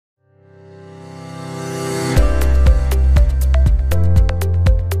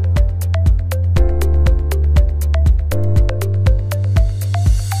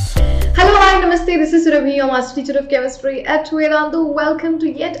your master teacher of chemistry at Vedantu. Welcome to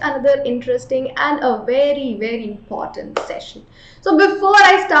yet another interesting and a very, very important session. So before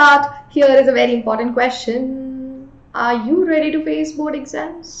I start, here is a very important question. Are you ready to face board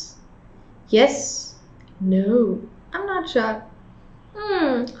exams? Yes? No? I'm not sure.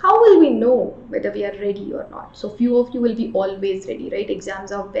 How will we know whether we are ready or not? So few of you will be always ready, right?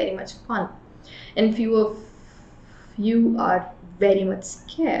 Exams are very much fun. And few of you are very much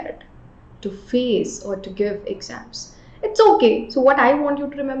scared to face or to give exams. It's okay. So what I want you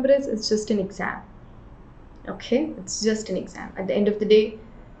to remember is it's just an exam. Okay? It's just an exam. At the end of the day,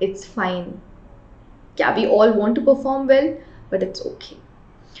 it's fine. Yeah, we all want to perform well, but it's okay.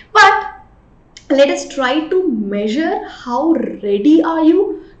 But let us try to measure how ready are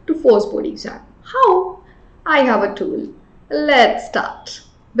you to force board exam. How? I have a tool. Let's start.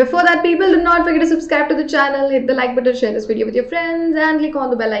 Before that, people, do not forget to subscribe to the channel, hit the like button, share this video with your friends and click on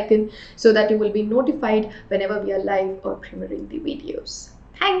the bell icon so that you will be notified whenever we are live or premiering the videos.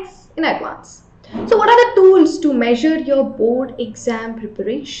 Thanks in advance. So what are the tools to measure your board exam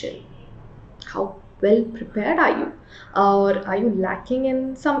preparation? How well prepared are you? Or are you lacking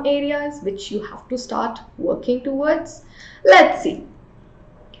in some areas which you have to start working towards? Let's see.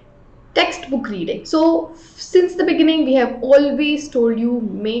 Textbook reading. So since the beginning, we have always told you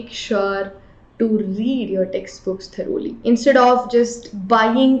make sure to read your textbooks thoroughly instead of just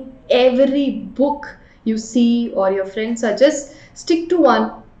buying every book you see or your friends suggest. Stick to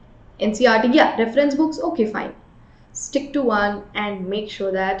one. NCERT, yeah, reference books, okay, fine. Stick to one and make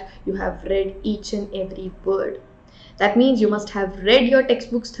sure that you have read each and every word. That means you must have read your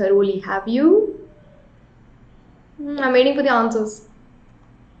textbooks thoroughly. Have you? I'm waiting for the answers.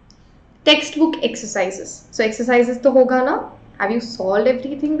 Textbook exercises. So exercises to hoga na? Have you solved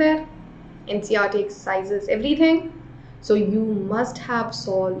everything there? NCERT exercises, everything. So you must have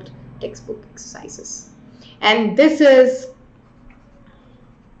solved textbook exercises. And this is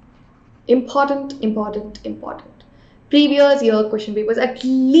important. Previous year question papers, at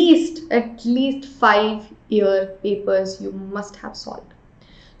least 5-year papers you must have solved.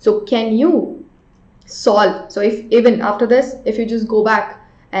 So can you solve? So if even after this, if you just go back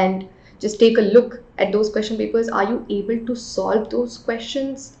and just take a look at those question papers, are you able to solve those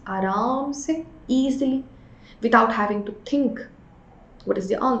questions aram se, easily, without having to think what is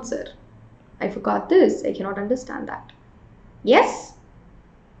the answer? I forgot this, I cannot understand that. Yes?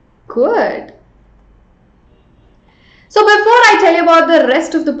 Good. So before I tell you about the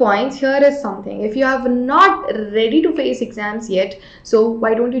rest of the points, here is something. If you have not ready to face exams yet, so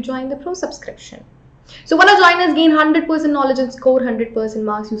why don't you join the Pro Subscription? So want to join us, gain 100% knowledge and score 100%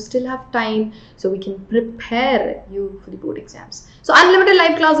 marks. You still have time, so we can prepare you for the board exams. So unlimited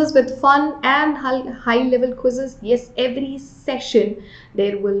live classes with fun and high level quizzes. Yes, every session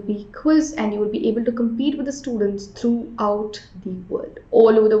there will be quiz and you will be able to compete with the students throughout the world,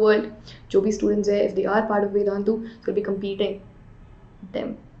 all over the world. Jo bhi students hai, if they are part of Vedantu, you'll be competing with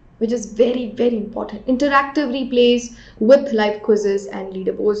them, which is very, very important. Interactive replays with live quizzes and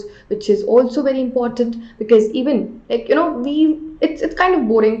leaderboards, which is also very important because even like, you know, it's kind of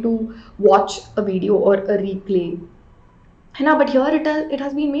boring to watch a video or a replay. But here it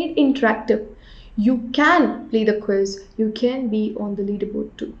has been made interactive. You can play the quiz, you can be on the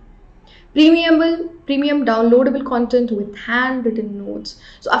leaderboard too. Premium downloadable content with handwritten notes.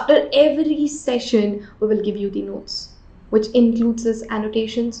 So after every session, we will give you the notes, which includes this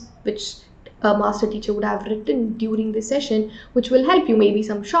annotations which a master teacher would have written during the session, which will help you, maybe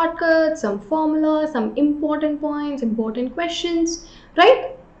some shortcuts, some formulas, some important points, important questions,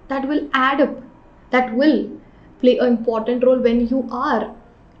 right? That will add up. That will play an important role when you are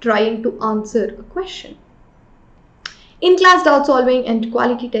trying to answer a question. In-class doubt solving and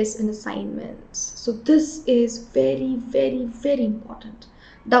quality tests and assignments. So this is very, very, very important.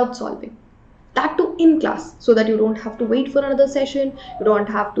 Doubt solving. That too in class, so that you don't have to wait for another session. You don't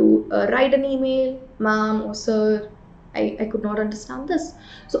have to write an email, ma'am or sir, I could not understand this.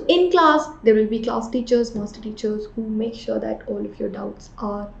 So in class, there will be class teachers, master teachers who make sure that all of your doubts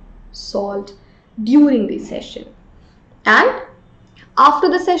are solved during the session. And after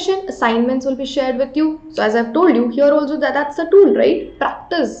the session, assignments will be shared with you. So as I've told you, here also that's the tool, right?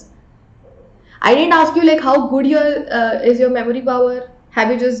 Practice. I didn't ask you like how good is your memory power. Have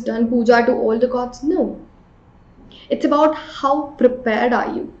you just done puja to all the gods? No. It's about how prepared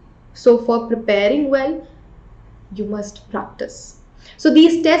are you. So for preparing well, you must practice. So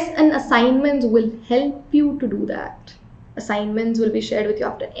these tests and assignments will help you to do that. Assignments will be shared with you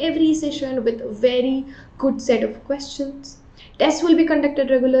after every session with a very good set of questions. Tests will be conducted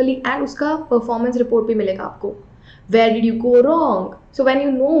regularly and uska performance report bhi milega aapko. Where did you go wrong? So when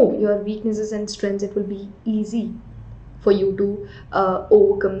you know your weaknesses and strengths, it will be easy for you to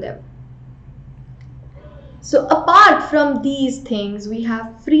overcome them. So apart from these things, we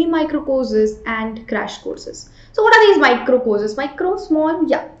have free micro courses and crash courses. So what are these micro courses? Micro, small,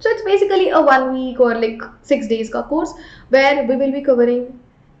 yeah. So it's basically a 1 week or like 6 days ka course where we will be covering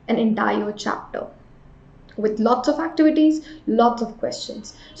an entire chapter with lots of activities, lots of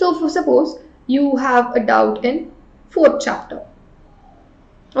questions. So for suppose you have a doubt in 4th chapter.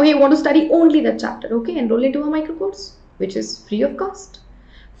 Okay, you want to study only that chapter. Okay, enroll into a micro course which is free of cost.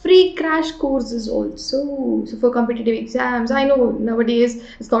 Free crash courses also. So for competitive exams, I know nowadays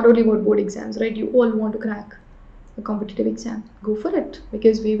it's not only about board exams, right? You all want to crack a competitive exam. Go for it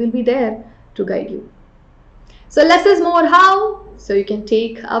because we will be there to guide you. So less is more how? So you can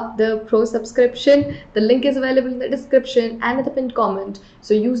take up the pro subscription. The link is available in the description and at the pinned comment.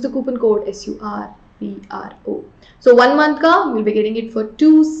 So use the coupon code SURBRO. So 1 month ka, you'll be getting it for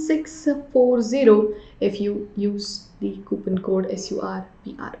 2640 if you use the coupon code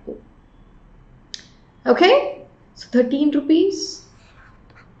SURBRO. Okay, so 13 rupees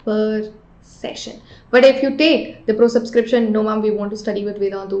per session. But if you take the pro subscription, no ma'am, we want to study with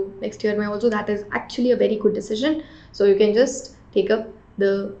Vedantu next year, also that is actually a very good decision. So you can just take up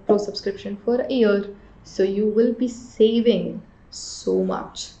the pro subscription for a year. So you will be saving so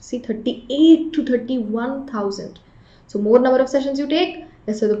much. See, 38 to 31,000. So more number of sessions you take,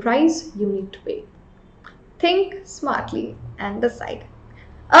 lesser the price you need to pay. Think smartly and decide.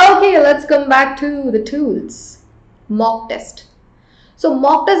 Okay, let's come back to the tools. Mock test. So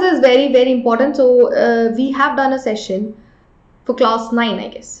mock test is very, very important. So we have done a session for class 9, I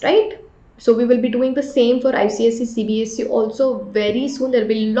guess, right? So we will be doing the same for ICSE, CBSE also very soon. There will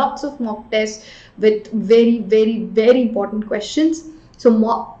be lots of mock tests with very, very, very important questions. So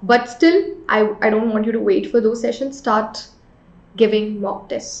but still, I don't want you to wait for those sessions. Start giving mock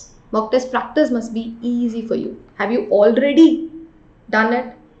tests. Mock test practice must be easy for you. Have you already done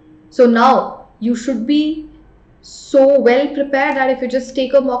it? So now you should be so well prepared that if you just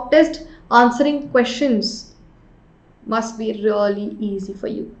take a mock test, answering questions must be really easy for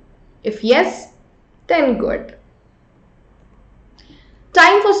you. If yes, then good.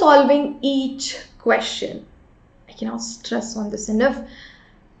 Time for solving each question. I cannot stress on this enough.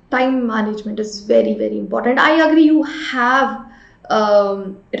 Time management is very, very important. I agree you have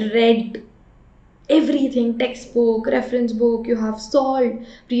read everything, textbook, reference book, you have solved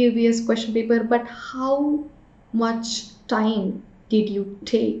previous question paper, but how much time did you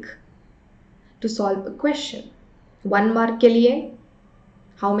take to solve a question? 1 mark ke liye,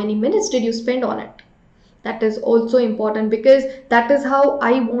 how many minutes did you spend on it? That is also important because that is how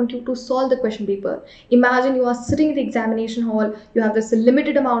I want you to solve the question paper. Imagine you are sitting in the examination hall, you have this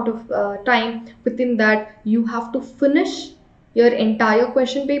limited amount of time. Within that, you have to finish your entire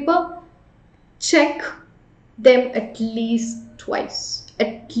question paper. Check them at least twice.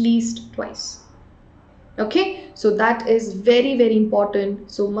 Okay, so that is very, very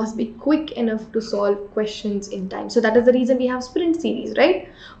important. So must be quick enough to solve questions in time. So that is the reason we have sprint series, right?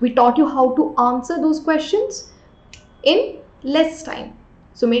 We taught you how to answer those questions in less time.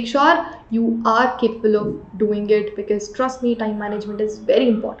 So make sure you are capable of doing it because trust me, time management is very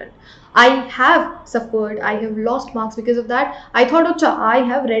important. I have suffered, I have lost marks because of that. I thought, Ocha, I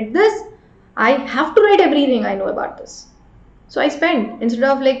have read this, I have to read everything I know about this. So I spent, instead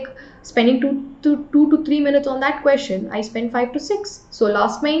of like spending 2 to 3 minutes on that question, I spent 5 to 6. So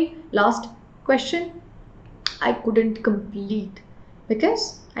last question, I couldn't complete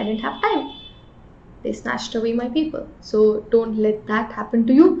because I didn't have time. They snatched away my paper. So don't let that happen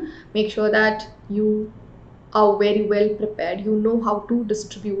to you. Make sure that you are very well prepared. You know how to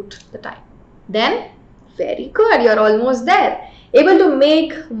distribute the time. Then, very good. You're almost there. Able to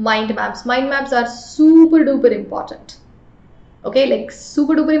make mind maps. Mind maps are super duper important. Okay, like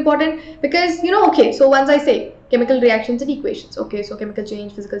super duper important because okay, so once I say chemical reactions and equations, okay, so chemical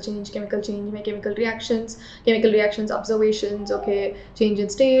change, physical change, my chemical reactions, observations, okay, change in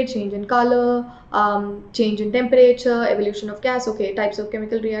state, change in color, change in temperature, evolution of gas, okay, types of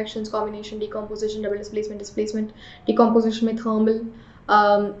chemical reactions, combination, decomposition, double displacement, decomposition with thermal,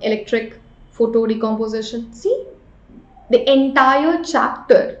 electric, photo decomposition. See, the entire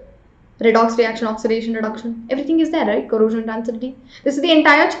chapter. Redox reaction, oxidation, reduction, everything is there, right? Corrosion, transitivity. This is the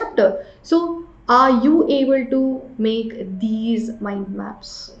entire chapter. So, are you able to make these mind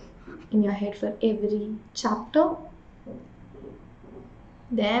maps in your head for every chapter?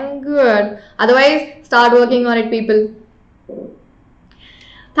 Then good. Otherwise, start working on it, people.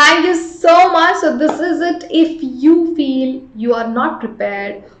 Thank you so much. So, this is it. If you feel you are not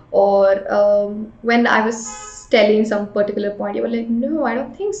prepared or when I was telling some particular point, you were like, no, I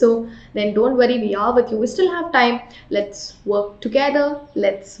don't think so, then don't worry, we are with you. We still have time. Let's work together.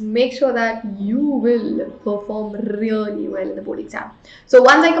 Let's make sure that you will perform really well in the board exam. So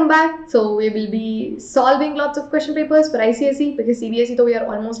once I come back, so we will be solving lots of question papers for ICSE, because CBSE though we are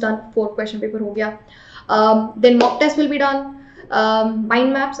almost done. 4 question paper ho gaya. Then mock test will be done.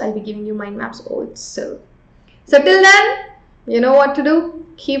 Mind maps, I'll be giving you mind maps also. So till then, you know what to do.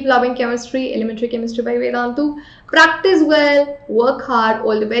 Keep loving chemistry, elementary chemistry by Vedantu. Practice well, work hard,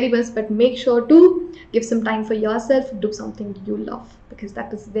 all the very best, but make sure to give some time for yourself. Do something you love, because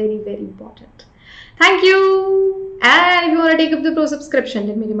that is very, very important. Thank you. And if you want to take up the Pro subscription,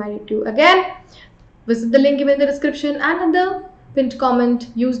 let me remind you again. Visit the link given in the description and in the pinned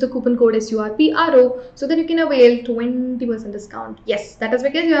comment. Use the coupon code SURPRO so that you can avail 20% discount. Yes, that is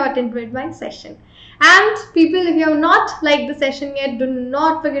because you have attended my session. And people, if you have not liked the session yet, do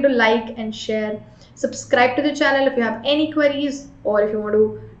not forget to like and share. Subscribe to the channel. If you have any queries or if you want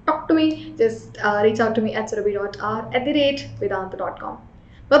to talk to me, just reach out to me at surabhi.r@vedantu.com.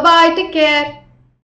 Bye bye. Take care.